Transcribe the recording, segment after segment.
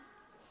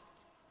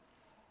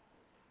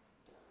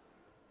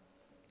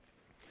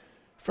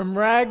From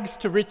rags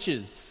to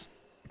riches.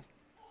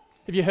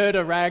 Have you heard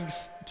a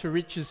rags to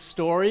riches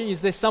story?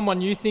 Is there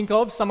someone you think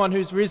of, someone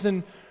who's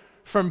risen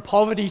from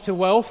poverty to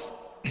wealth,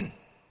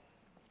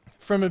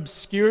 from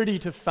obscurity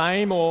to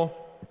fame, or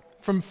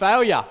from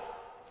failure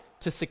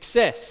to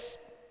success?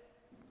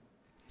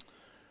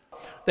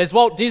 There's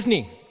Walt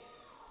Disney.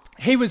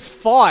 He was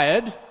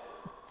fired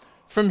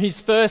from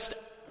his first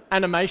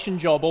animation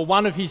job, or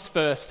one of his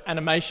first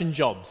animation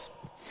jobs.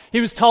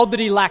 He was told that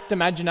he lacked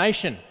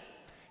imagination,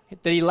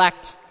 that he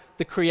lacked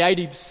the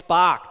creative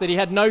spark, that he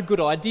had no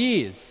good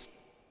ideas.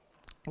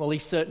 Well, he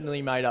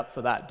certainly made up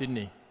for that, didn't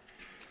he?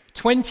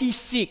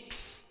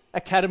 26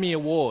 Academy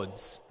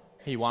Awards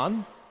he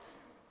won.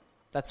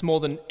 That's more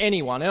than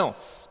anyone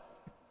else.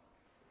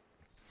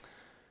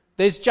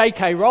 There's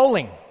J.K.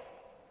 Rowling.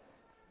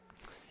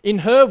 In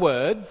her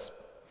words,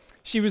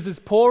 she was as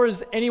poor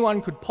as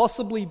anyone could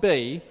possibly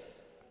be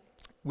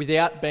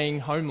without being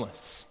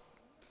homeless.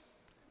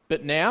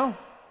 But now,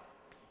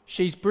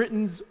 she's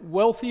Britain's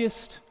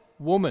wealthiest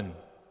woman,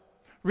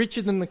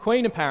 richer than the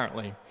Queen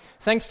apparently,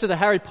 thanks to the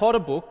Harry Potter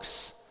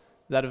books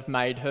that have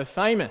made her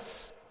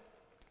famous.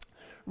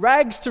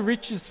 Rags to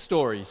riches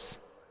stories.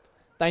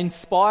 They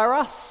inspire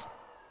us,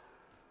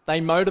 they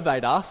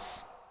motivate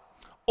us.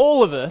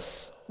 All of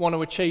us want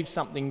to achieve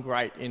something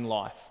great in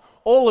life.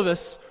 All of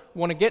us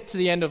want to get to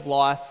the end of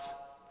life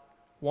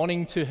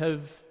wanting to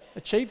have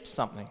achieved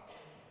something.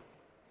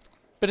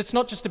 But it's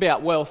not just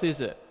about wealth,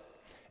 is it?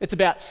 It's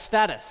about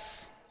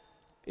status.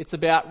 It's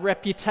about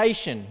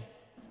reputation,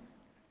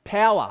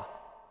 power.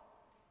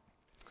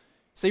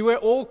 See, we're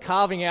all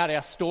carving out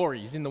our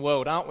stories in the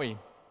world, aren't we?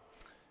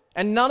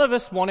 And none of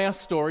us want our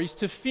stories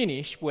to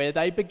finish where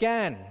they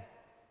began.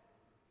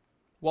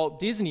 Walt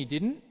Disney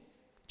didn't.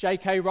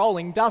 J.K.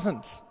 Rowling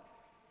doesn't.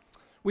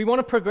 We want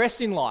to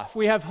progress in life.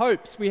 We have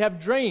hopes. We have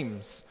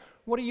dreams.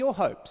 What are your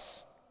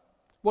hopes?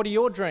 What are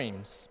your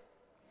dreams?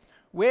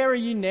 Where are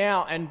you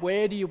now and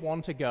where do you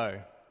want to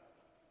go?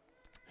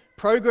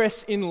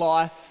 Progress in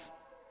life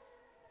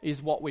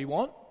is what we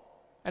want,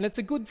 and it's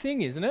a good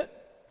thing, isn't it?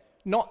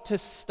 Not to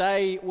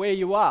stay where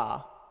you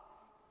are,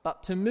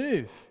 but to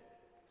move.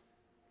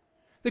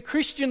 The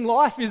Christian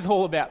life is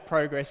all about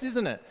progress,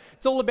 isn't it?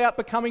 It's all about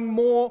becoming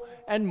more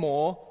and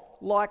more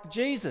like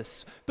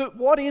Jesus. But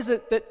what is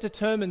it that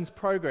determines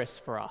progress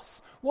for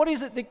us? What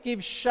is it that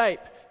gives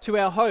shape to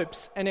our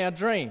hopes and our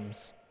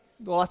dreams?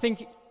 Well, I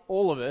think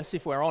all of us,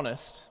 if we're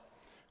honest,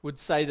 would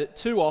say that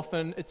too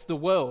often it's the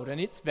world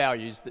and its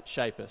values that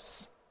shape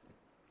us.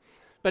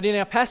 But in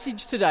our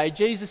passage today,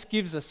 Jesus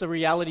gives us a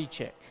reality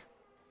check.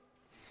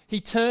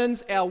 He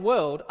turns our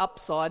world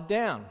upside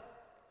down.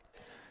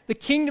 The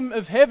kingdom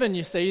of heaven,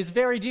 you see, is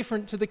very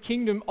different to the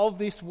kingdom of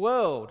this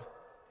world.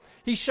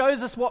 He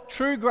shows us what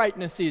true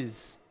greatness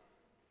is,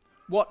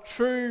 what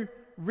true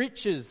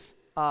riches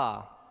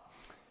are.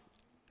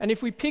 And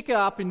if we pick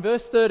up in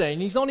verse 13,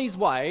 he's on his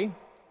way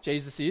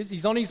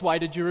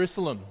to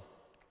Jerusalem.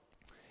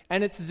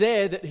 And it's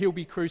there that he'll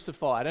be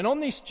crucified. And on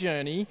this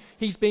journey,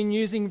 he's been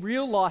using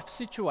real life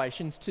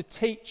situations to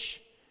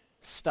teach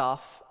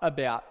stuff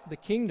about the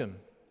kingdom.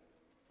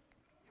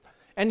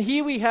 And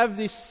here we have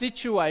this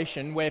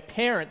situation where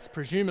parents,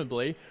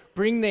 presumably,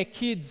 bring their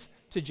kids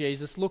to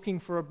Jesus looking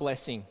for a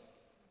blessing.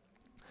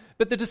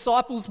 But the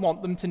disciples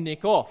want them to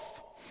nick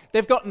off.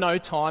 They've got no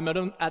time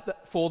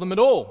for them at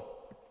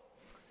all.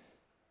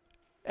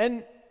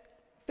 And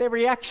their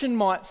reaction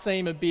might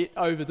seem a bit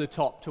over the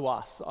top to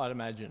us, I'd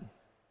imagine.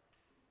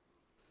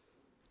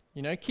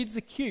 You know, kids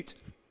are cute.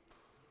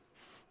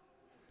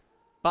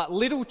 But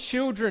little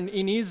children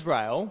in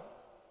Israel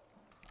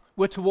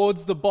were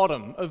towards the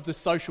bottom of the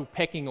social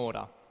pecking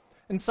order.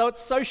 And so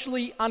it's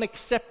socially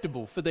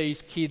unacceptable for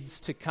these kids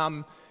to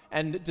come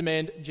and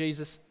demand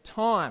Jesus'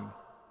 time.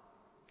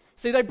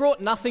 See, they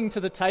brought nothing to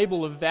the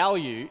table of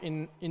value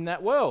in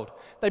that world.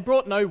 They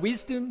brought no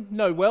wisdom,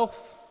 no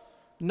wealth,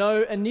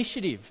 no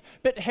initiative.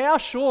 But how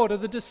short are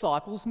the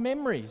disciples'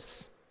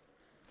 memories?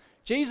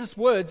 Jesus'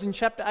 words in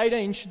chapter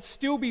 18 should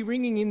still be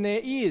ringing in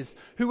their ears.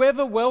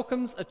 Whoever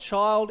welcomes a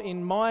child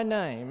in my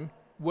name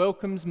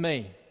welcomes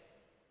me.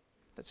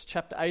 That's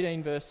chapter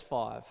 18, verse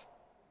 5.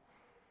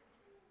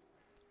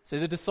 See,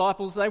 the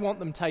disciples, they want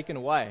them taken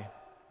away.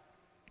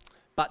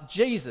 But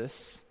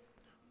Jesus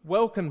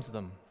welcomes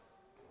them.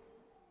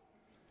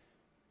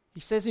 He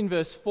says in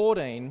verse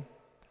 14,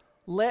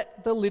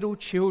 "Let the little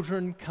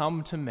children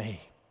come to me,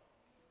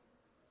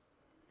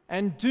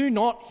 and do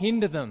not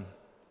hinder them."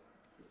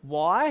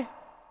 Why?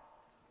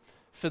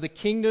 For the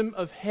kingdom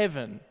of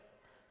heaven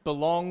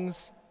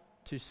belongs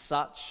to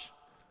such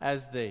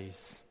as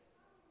these.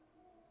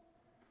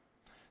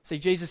 See,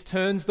 Jesus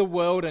turns the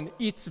world and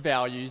its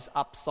values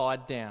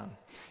upside down.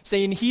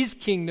 See, in his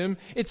kingdom,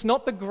 it's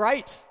not the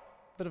great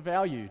that are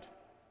valued.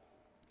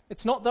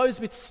 It's not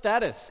those with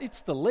status, it's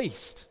the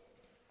least.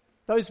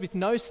 Those with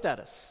no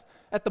status,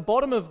 at the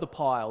bottom of the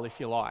pile, if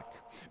you like.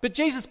 But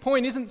Jesus'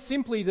 point isn't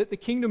simply that the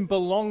kingdom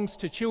belongs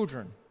to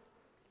children.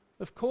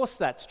 Of course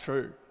that's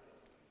true.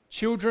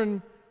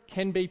 Children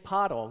can be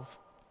part of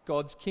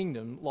God's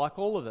kingdom like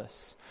all of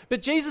us.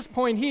 But Jesus'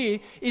 point here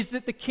is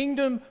that the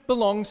kingdom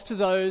belongs to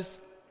those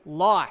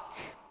like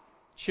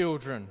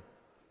children.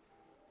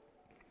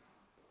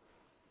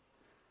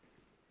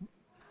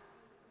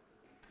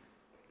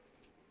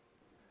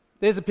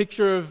 There's a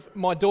picture of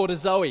my daughter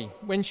Zoe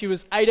when she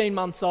was 18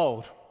 months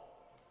old.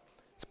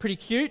 It's pretty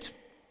cute.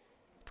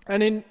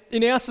 And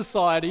in our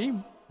society,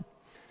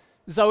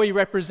 Zoe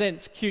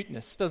represents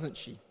cuteness, doesn't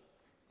she?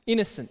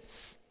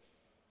 Innocence,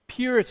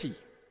 purity,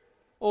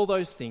 all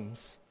those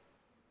things.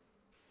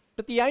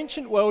 But the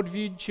ancient world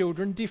viewed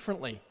children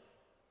differently.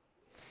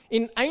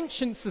 In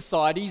ancient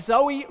society,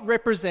 Zoe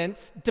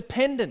represents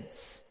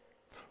dependence,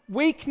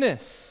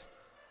 weakness,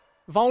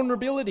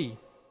 vulnerability.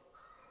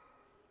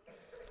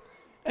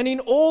 And in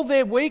all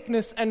their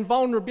weakness and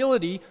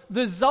vulnerability,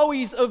 the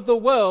Zoes of the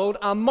world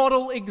are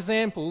model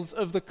examples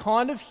of the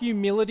kind of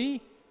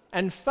humility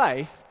and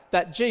faith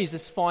that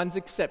Jesus finds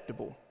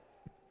acceptable.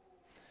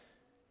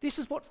 This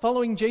is what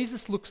following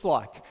Jesus looks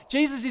like.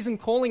 Jesus isn't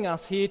calling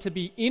us here to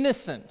be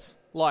innocent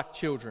like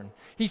children.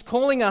 He's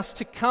calling us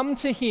to come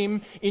to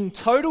him in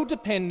total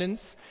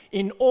dependence,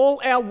 in all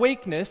our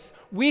weakness,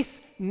 with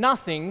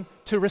nothing,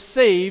 to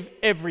receive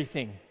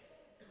everything.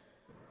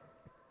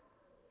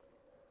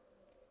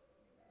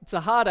 It's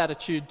a hard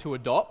attitude to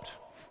adopt.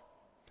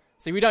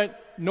 See, we don't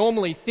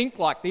normally think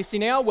like this.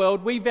 In our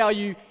world, we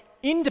value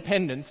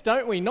independence,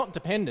 don't we? Not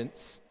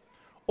dependence.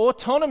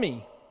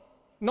 Autonomy,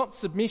 not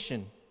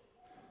submission.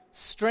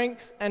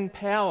 Strength and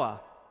power,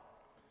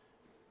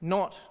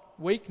 not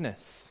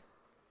weakness.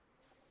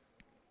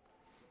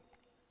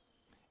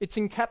 It's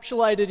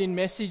encapsulated in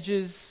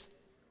messages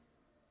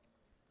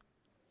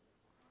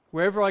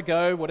wherever I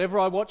go, whatever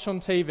I watch on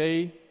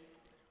TV.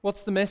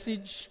 What's the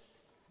message?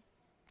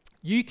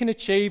 You can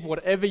achieve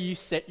whatever you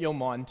set your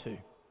mind to.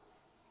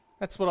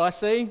 That's what I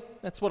see.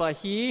 That's what I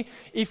hear.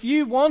 If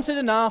you want it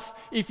enough,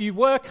 if you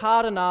work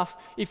hard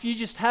enough, if you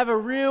just have a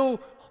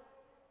real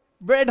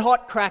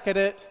red-hot crack at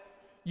it,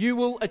 you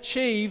will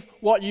achieve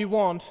what you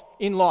want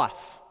in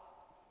life.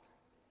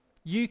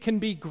 You can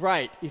be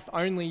great if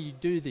only you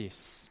do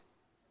this.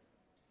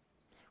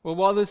 Well,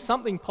 while there's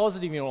something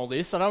positive in all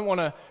this, I don't want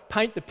to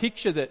paint the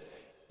picture that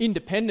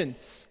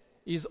independence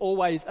is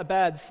always a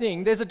bad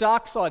thing. There's a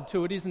dark side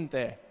to it, isn't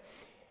there?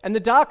 And the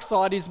dark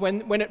side is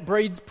when it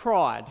breeds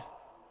pride,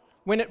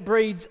 when it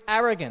breeds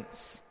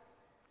arrogance.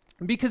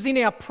 Because in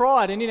our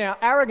pride and in our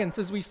arrogance,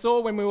 as we saw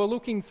when we were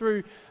looking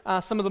through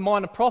some of the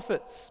minor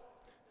prophets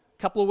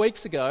a couple of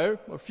weeks ago,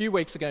 or a few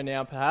weeks ago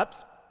now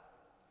perhaps,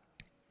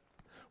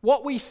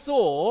 what we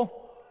saw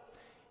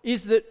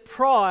is that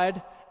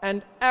pride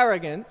and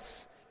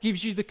arrogance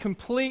gives you the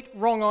complete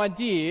wrong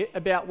idea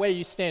about where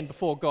you stand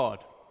before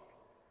God.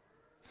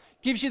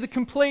 Gives you the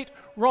complete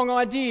wrong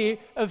idea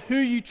of who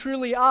you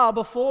truly are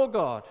before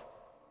God.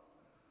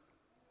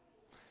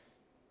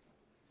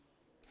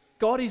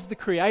 God is the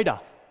creator,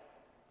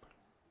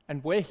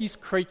 and we're his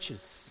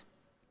creatures.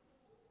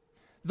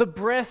 The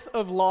breath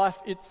of life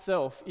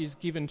itself is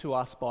given to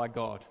us by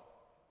God.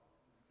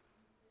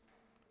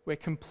 We're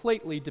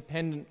completely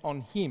dependent on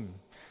him.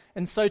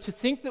 And so to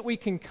think that we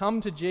can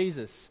come to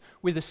Jesus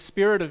with a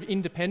spirit of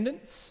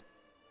independence,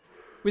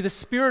 with a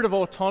spirit of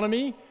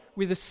autonomy,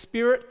 with a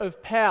spirit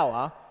of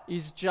power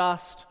is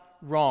just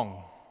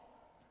wrong.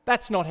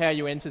 That's not how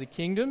you enter the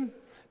kingdom.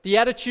 The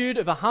attitude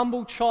of a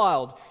humble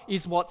child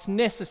is what's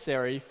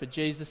necessary for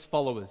Jesus'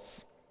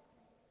 followers.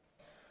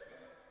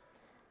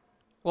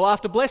 Well,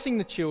 after blessing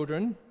the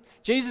children,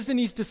 Jesus and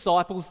his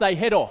disciples, they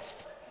head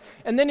off.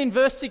 And then in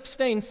verse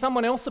 16,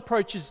 someone else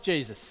approaches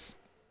Jesus.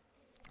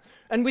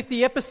 And with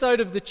the episode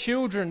of the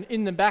children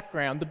in the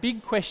background, the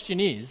big question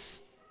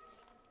is,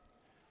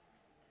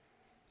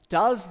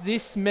 does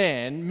this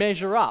man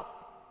measure up?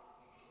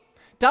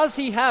 Does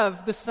he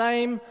have the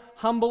same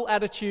humble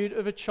attitude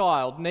of a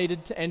child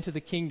needed to enter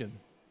the kingdom?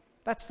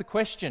 That's the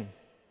question.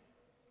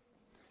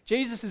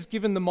 Jesus has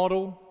given the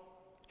model.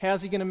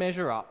 How's he going to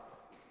measure up?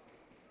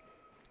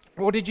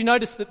 Or did you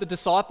notice that the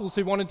disciples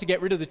who wanted to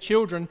get rid of the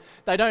children,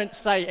 they don't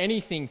say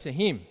anything to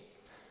him?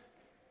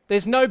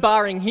 There's no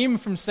barring him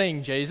from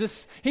seeing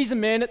Jesus. He's a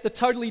man at the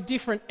totally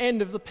different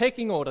end of the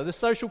pecking order, the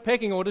social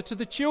pecking order, to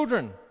the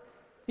children.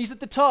 He's at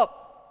the top.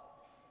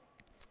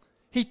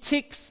 He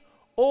ticks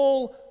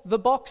all the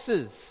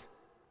boxes.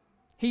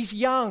 He's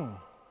young.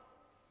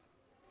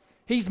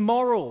 He's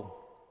moral.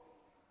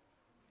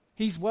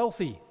 He's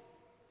wealthy.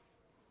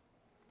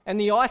 And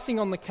the icing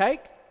on the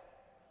cake,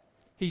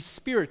 he's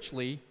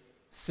spiritually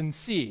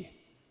sincere.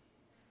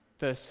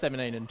 Verse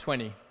 17 and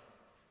 20.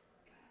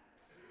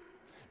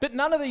 But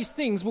none of these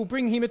things will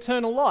bring him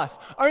eternal life.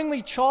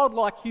 Only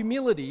childlike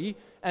humility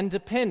and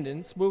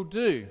dependence will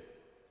do.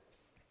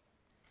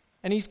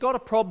 And he's got a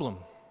problem.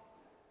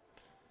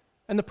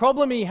 And the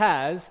problem he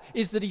has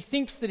is that he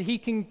thinks that he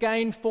can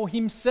gain for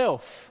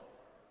himself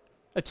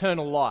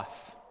eternal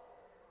life.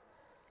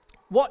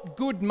 What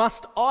good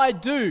must I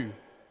do?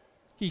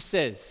 He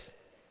says.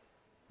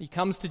 He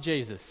comes to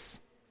Jesus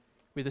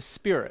with a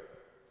spirit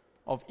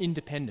of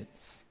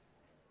independence.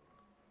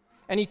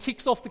 And he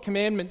ticks off the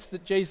commandments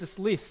that Jesus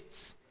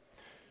lists.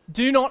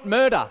 Do not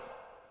murder.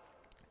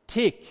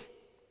 Tick.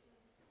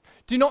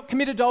 Do not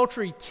commit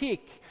adultery.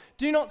 Tick.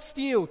 Do not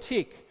steal.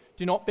 Tick.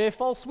 Do not bear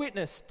false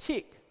witness.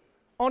 Tick.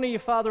 Honour your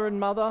father and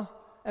mother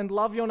and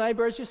love your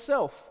neighbour as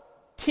yourself.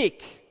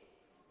 Tick.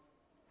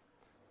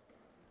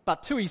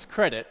 But to his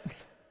credit,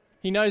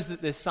 he knows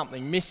that there's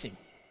something missing.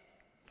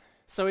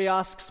 So he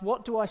asks,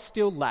 what do I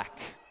still lack?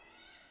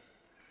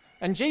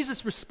 And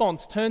Jesus'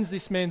 response turns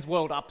this man's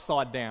world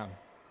upside down.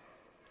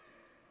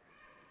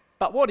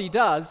 But what he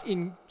does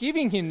in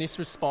giving him this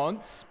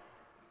response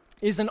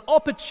is an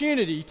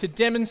opportunity to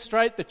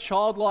demonstrate the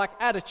childlike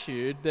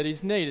attitude that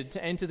is needed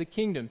to enter the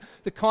kingdom,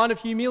 the kind of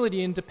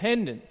humility and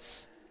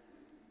dependence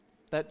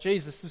that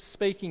Jesus was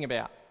speaking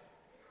about.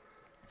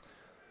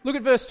 Look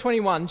at verse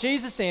 21.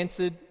 Jesus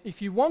answered,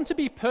 if you want to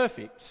be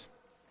perfect,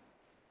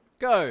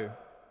 go,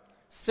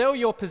 sell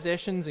your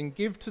possessions and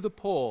give to the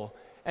poor,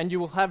 and you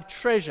will have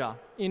treasure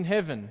in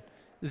heaven.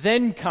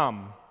 Then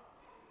come,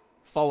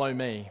 follow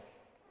me.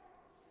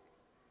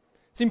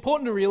 It's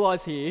important to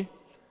realise here,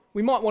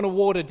 we might want to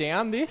water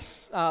down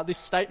this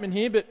statement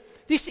here, but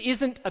this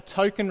isn't a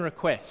token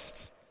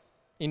request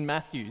in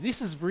Matthew.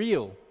 This is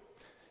real.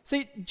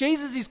 See,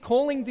 Jesus is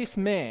calling this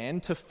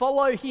man to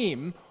follow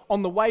him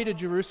on the way to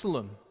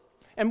Jerusalem.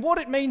 And what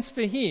it means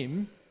for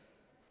him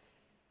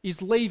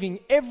is leaving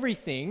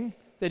everything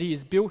that he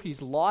has built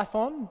his life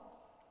on,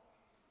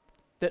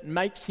 that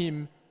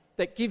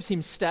gives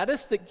him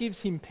status, that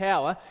gives him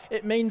power.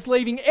 It means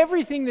leaving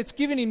everything that's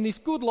given him this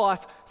good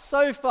life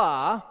so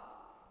far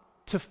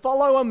to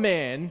follow a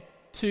man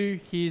to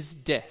his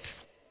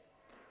death.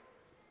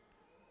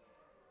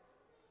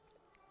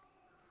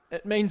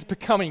 It means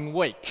becoming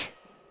weak,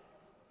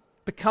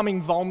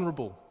 becoming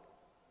vulnerable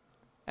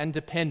and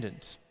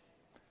dependent.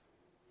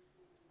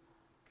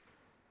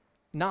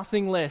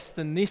 Nothing less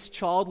than this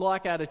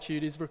childlike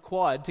attitude is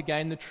required to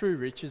gain the true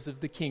riches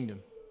of the kingdom.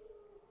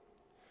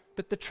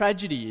 But the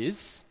tragedy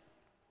is,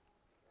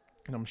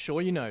 and I'm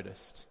sure you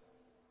noticed,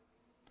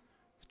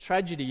 the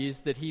tragedy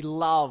is that he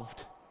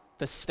loved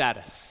the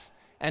status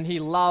and he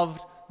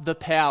loved the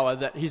power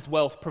that his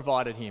wealth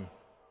provided him.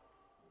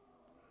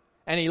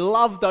 And he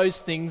loved those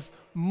things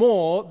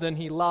more than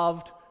he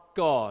loved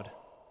God.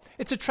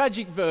 It's a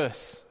tragic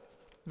verse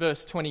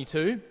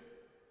 22.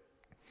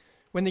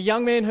 When the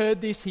young man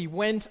heard this, he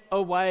went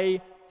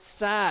away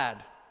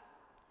sad,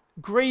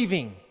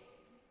 grieving,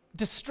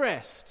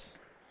 distressed,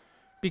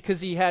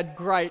 because he had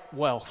great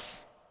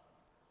wealth.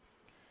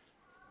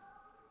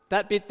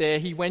 That bit there,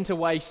 he went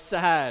away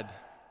sad,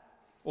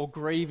 or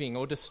grieving,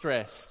 or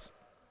distressed.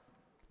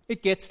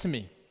 It gets to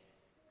me.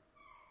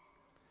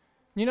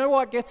 You know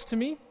why it gets to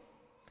me?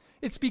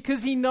 It's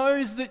because he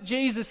knows that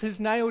Jesus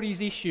has nailed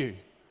his issue.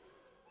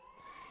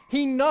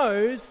 He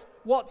knows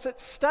what's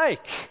at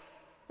stake.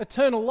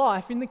 Eternal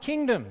life in the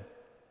kingdom.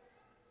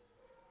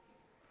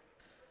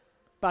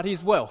 But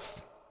his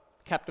wealth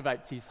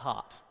captivates his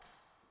heart.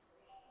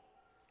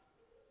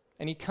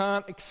 And he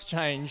can't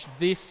exchange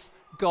this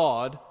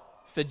God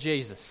for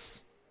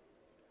Jesus.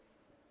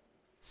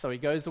 So he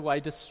goes away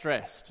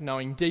distressed,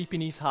 knowing deep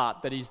in his heart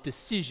that his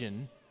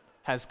decision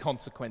has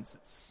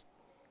consequences.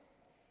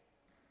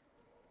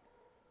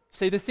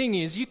 See, the thing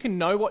is, you can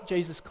know what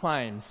Jesus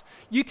claims.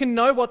 You can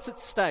know what's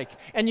at stake.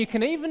 And you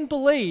can even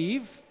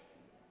believe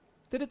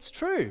that it's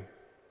true,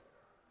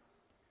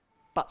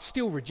 but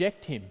still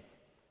reject him,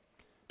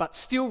 but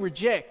still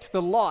reject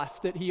the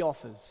life that he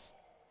offers.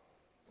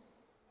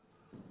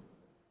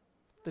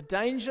 The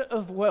danger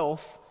of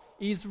wealth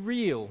is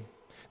real.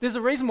 There's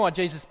a reason why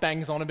Jesus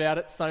bangs on about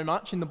it so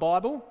much in the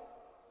Bible.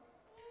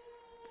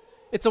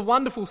 It's a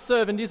wonderful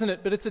servant, isn't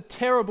it? But it's a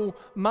terrible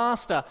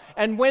master.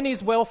 And when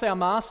is wealth our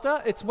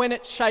master? It's when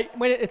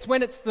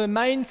it's the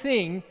main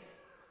thing,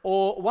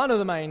 or one of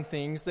the main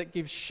things that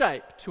gives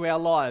shape to our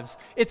lives.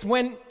 It's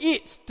when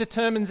it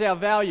determines our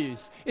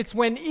values. It's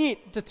when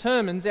it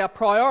determines our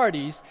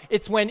priorities.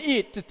 It's when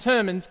it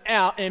determines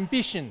our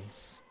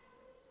ambitions.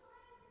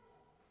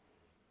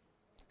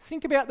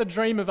 Think about the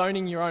dream of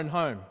owning your own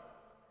home.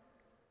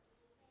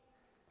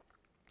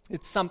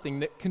 It's something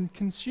that can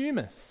consume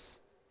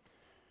us.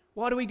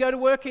 Why do we go to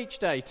work each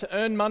day? To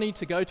earn money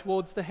to go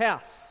towards the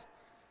house.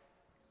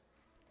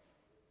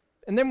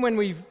 And then when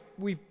we've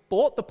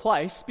bought the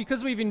place,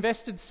 because we've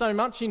invested so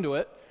much into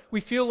it,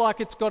 we feel like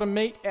it's got to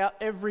meet our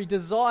every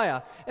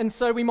desire. And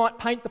so we might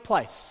paint the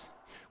place.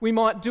 We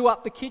might do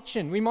up the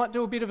kitchen. We might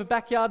do a bit of a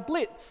backyard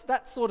blitz,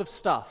 that sort of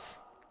stuff.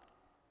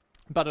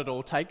 But it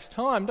all takes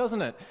time,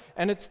 doesn't it?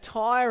 And it's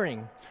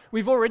tiring.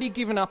 We've already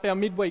given up our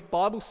midweek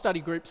Bible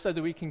study group so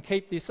that we can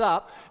keep this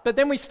up, but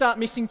then we start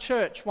missing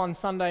church one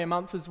Sunday a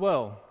month as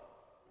well.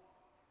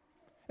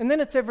 And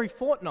then it's every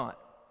fortnight.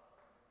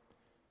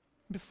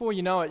 Before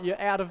you know it, you're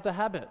out of the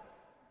habit.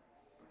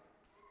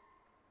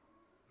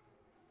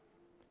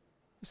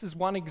 This is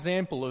one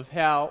example of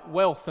how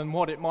wealth and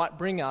what it might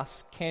bring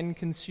us can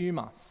consume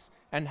us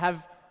and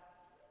have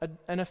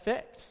an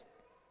effect.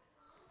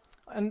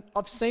 And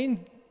I've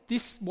seen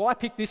this, why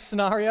pick this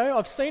scenario?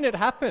 I've seen it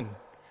happen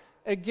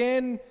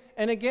again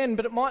and again,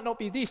 but it might not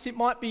be this, it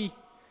might be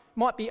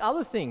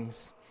other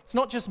things. It's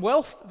not just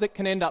wealth that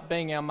can end up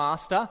being our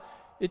master.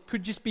 It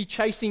could just be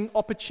chasing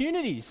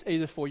opportunities,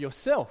 either for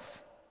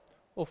yourself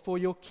or for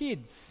your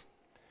kids.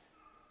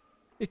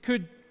 There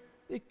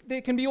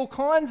can be all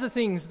kinds of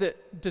things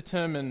that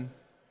determine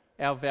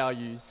our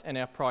values and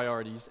our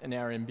priorities and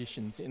our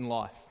ambitions in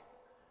life.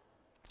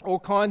 All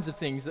kinds of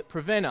things that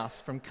prevent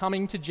us from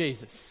coming to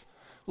Jesus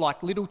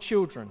like little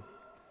children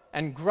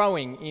and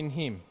growing in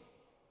Him.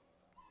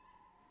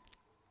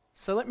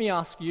 So let me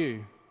ask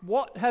you,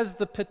 what has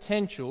the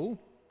potential,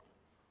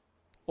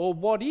 or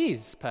what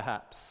is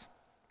perhaps,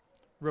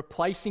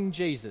 replacing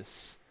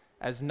Jesus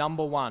as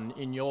number one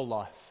in your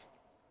life?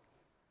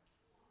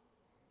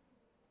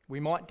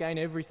 We might gain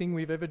everything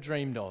we've ever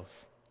dreamed of,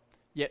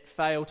 yet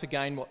fail to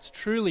gain what's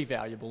truly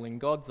valuable in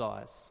God's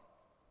eyes.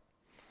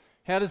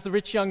 How does the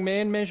rich young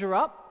man measure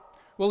up?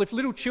 Well, if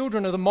little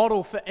children are the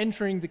model for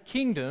entering the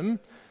kingdom,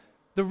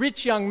 the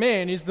rich young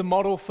man is the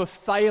model for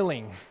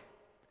failing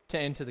to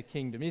enter the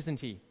kingdom, isn't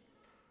he?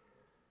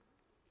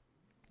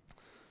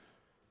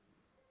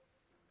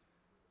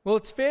 Well,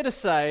 it's fair to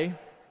say,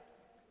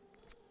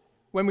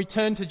 when we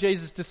turn to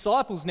Jesus'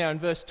 disciples now in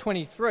verse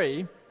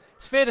 23,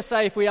 it's fair to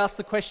say if we ask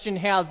the question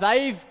how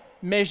they've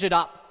measured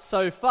up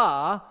so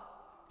far,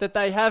 that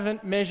they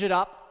haven't measured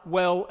up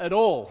well at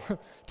all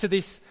to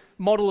this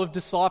model of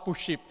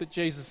discipleship that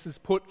Jesus has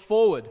put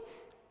forward.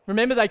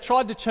 Remember, they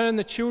tried to turn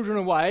the children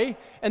away,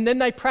 and then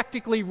they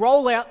practically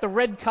roll out the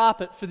red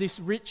carpet for this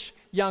rich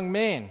young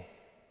man.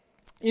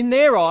 In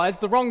their eyes,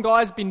 the wrong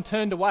guy's been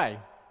turned away.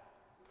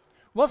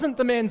 Wasn't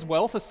the man's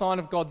wealth a sign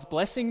of God's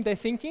blessing, they're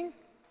thinking?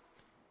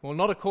 Well,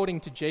 not according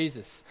to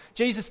Jesus.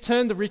 Jesus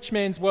turned the rich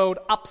man's world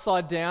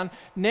upside down.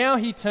 Now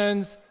he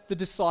turns the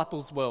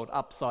disciples' world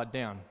upside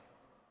down.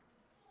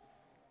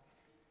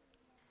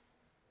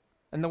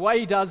 And the way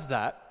he does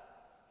that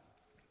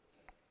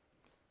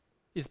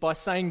is by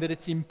saying that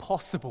it's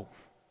impossible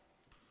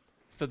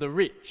for the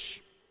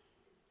rich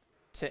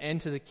to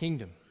enter the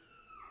kingdom.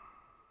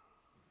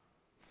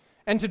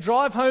 And to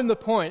drive home the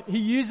point, he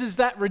uses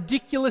that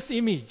ridiculous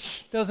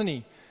image, doesn't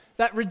he?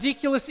 That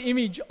ridiculous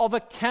image of a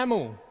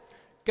camel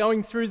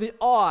going through the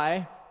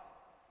eye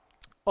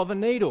of a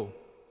needle.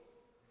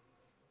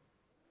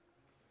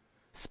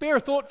 Spare a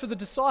thought for the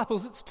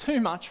disciples, it's too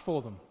much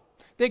for them.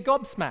 They're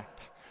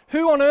gobsmacked.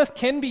 Who on earth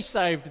can be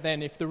saved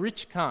then if the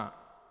rich can't?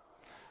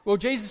 Well,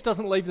 Jesus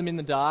doesn't leave them in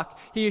the dark.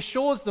 He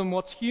assures them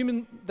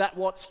that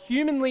what's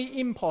humanly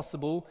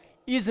impossible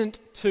isn't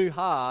too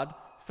hard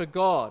for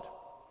God.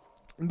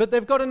 But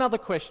they've got another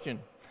question.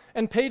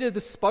 And Peter,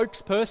 the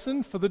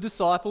spokesperson for the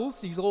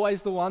disciples, he's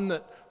always the one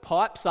that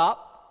pipes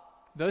up.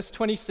 Verse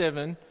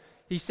 27,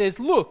 he says,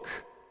 "Look,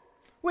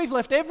 we've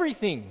left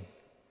everything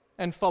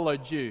and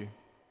followed you.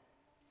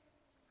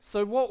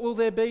 So what will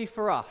there be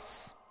for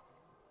us?"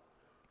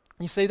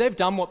 You see, they've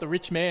done what the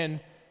rich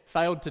man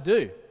failed to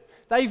do.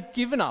 They've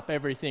given up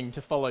everything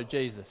to follow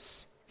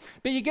Jesus.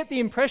 But you get the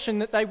impression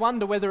that they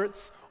wonder whether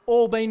it's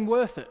all been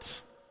worth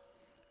it.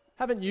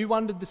 Haven't you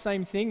wondered the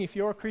same thing if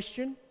you're a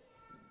Christian?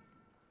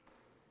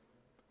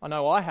 I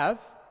know I have.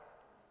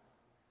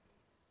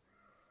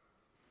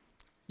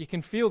 You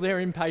can feel their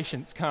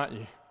impatience, can't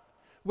you?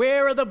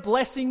 Where are the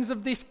blessings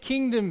of this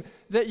kingdom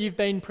that you've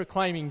been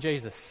proclaiming,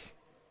 Jesus?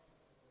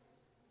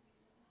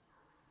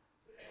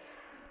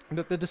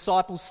 But the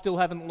disciples still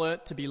haven't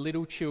learnt to be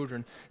little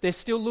children. They're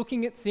still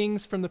looking at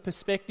things from the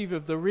perspective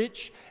of the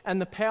rich and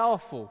the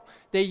powerful.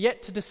 They're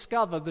yet to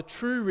discover the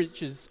true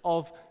riches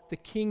of the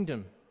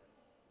kingdom.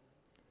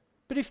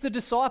 But if the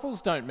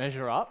disciples don't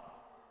measure up,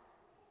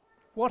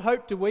 what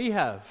hope do we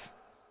have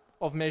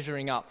of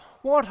measuring up?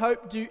 What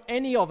hope do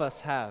any of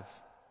us have?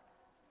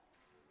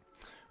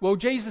 Well,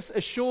 Jesus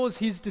assures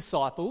his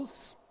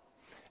disciples,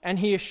 and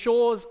he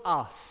assures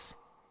us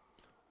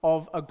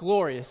of a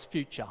glorious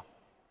future.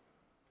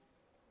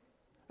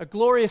 A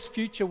glorious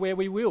future where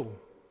we will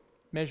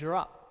measure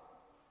up.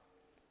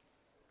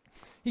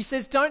 He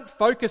says, don't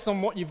focus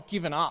on what you've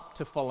given up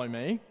to follow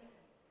me.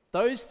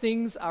 Those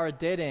things are a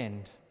dead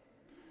end.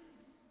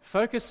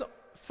 Focus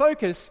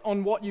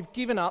on what you've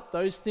given up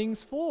those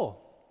things for.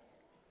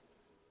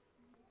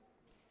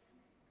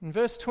 In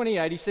verse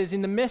 28, he says,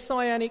 in the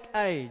Messianic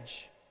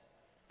age,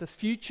 the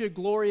future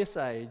glorious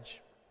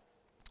age,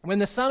 when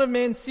the Son of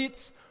Man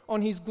sits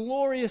on his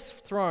glorious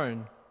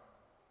throne,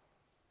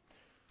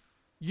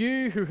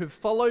 you who have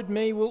followed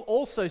me will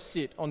also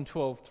sit on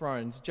 12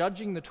 thrones,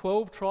 judging the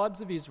 12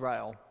 tribes of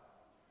Israel.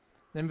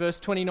 Then verse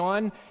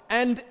 29,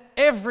 and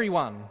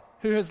everyone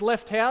who has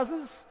left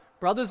houses,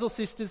 brothers or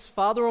sisters,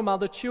 father or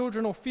mother,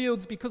 children or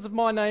fields because of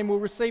my name will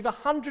receive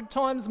 100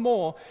 times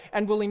more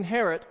and will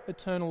inherit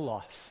eternal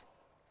life.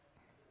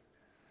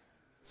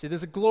 See,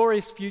 there's a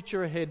glorious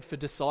future ahead for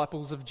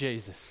disciples of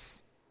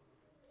Jesus.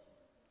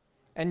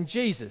 And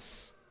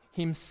Jesus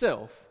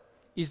himself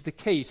is the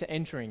key to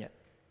entering it.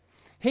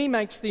 He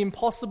makes the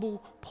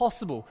impossible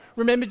possible.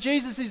 Remember,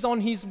 Jesus is on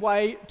his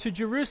way to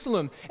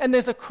Jerusalem, and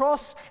there's a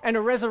cross and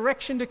a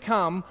resurrection to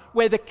come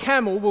where the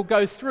camel will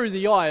go through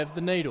the eye of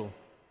the needle.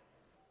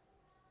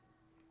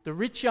 The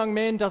rich young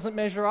man doesn't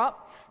measure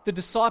up. The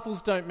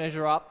disciples don't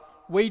measure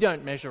up. We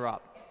don't measure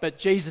up. but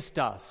Jesus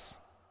does.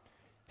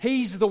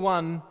 He's the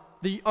one,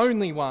 the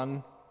only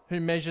one, who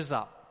measures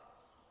up.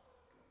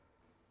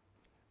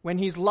 When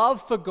his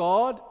love for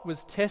God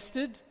was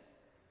tested,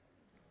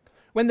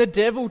 when the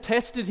devil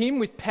tested him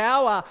with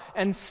power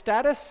and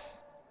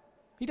status,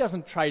 he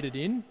doesn't trade it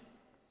in.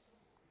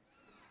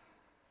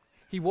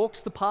 He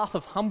walks the path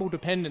of humble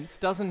dependence,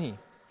 doesn't he?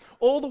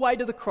 All the way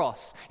to the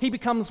cross. He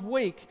becomes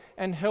weak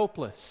and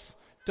helpless,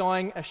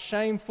 dying a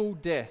shameful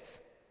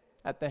death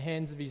at the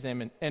hands of his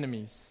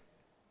enemies.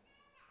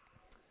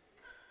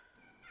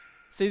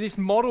 See, this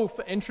model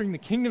for entering the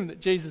kingdom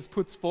that Jesus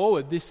puts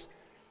forward, this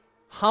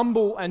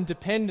humble and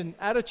dependent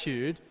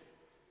attitude,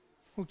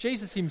 well,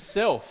 Jesus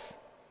himself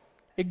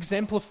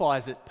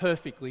exemplifies it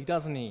perfectly,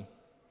 doesn't he?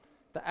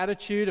 The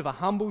attitude of a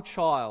humble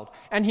child.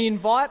 And he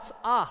invites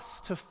us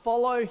to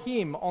follow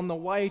him on the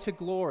way to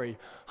glory,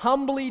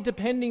 humbly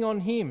depending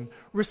on him,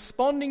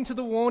 responding to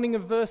the warning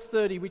of verse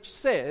 30, which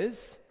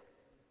says,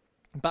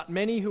 "But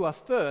many who are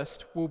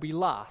first will be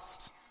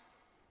last,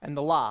 and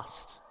the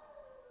last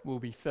will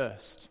be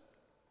first."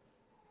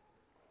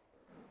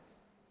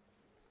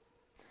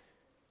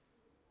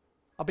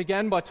 I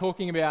began by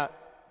talking about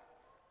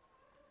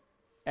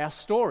our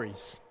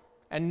stories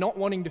and not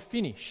wanting to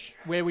finish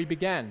where we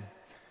began.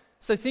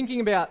 So thinking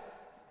about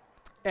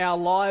our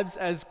lives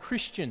as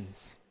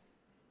Christians.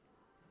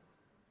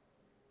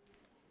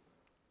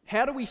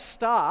 How do we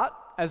start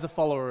as a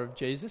follower of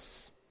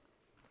Jesus?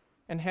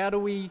 And how do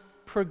we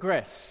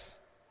progress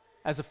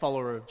as a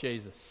follower of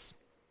Jesus?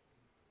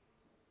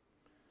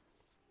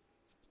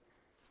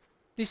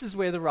 This is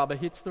where the rubber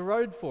hits the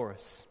road for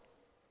us.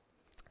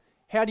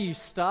 How do you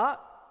start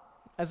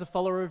as a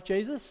follower of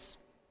Jesus?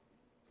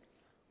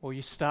 Well,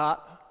 you start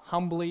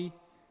humbly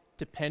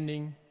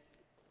depending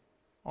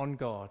on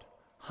God.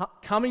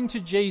 Coming to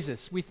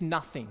Jesus with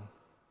nothing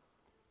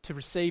to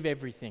receive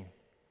everything.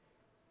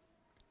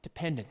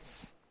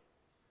 Dependence.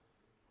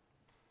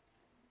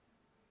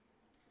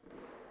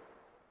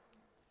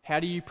 How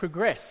do you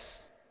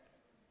progress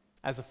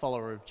as a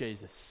follower of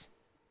Jesus?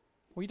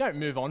 Well, you don't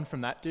move on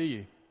from that, do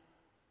you?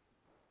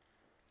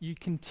 You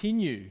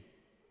continue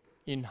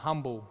in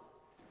humble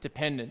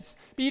dependence.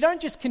 But you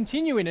don't just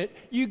continue in it,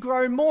 you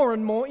grow more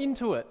and more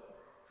into it.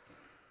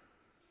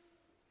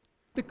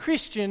 The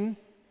Christian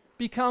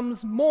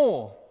becomes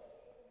more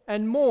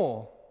and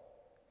more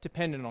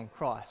dependent on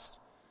Christ.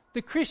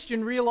 The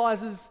Christian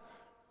realizes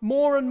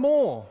more and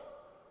more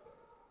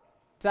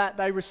that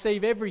they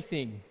receive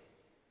everything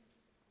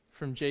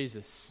from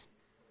Jesus,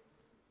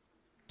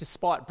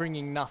 despite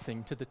bringing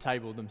nothing to the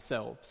table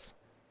themselves.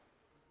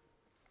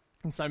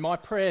 And so my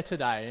prayer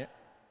today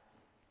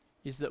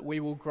is that we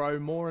will grow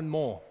more and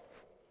more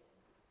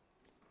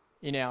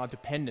in our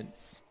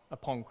dependence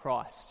upon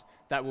Christ,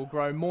 that will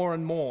grow more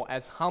and more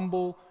as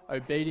humble,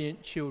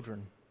 obedient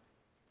children,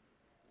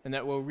 and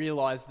that we'll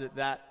realize that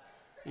that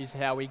is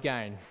how we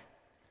gain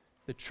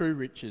the true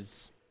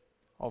riches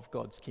of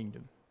God's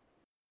kingdom.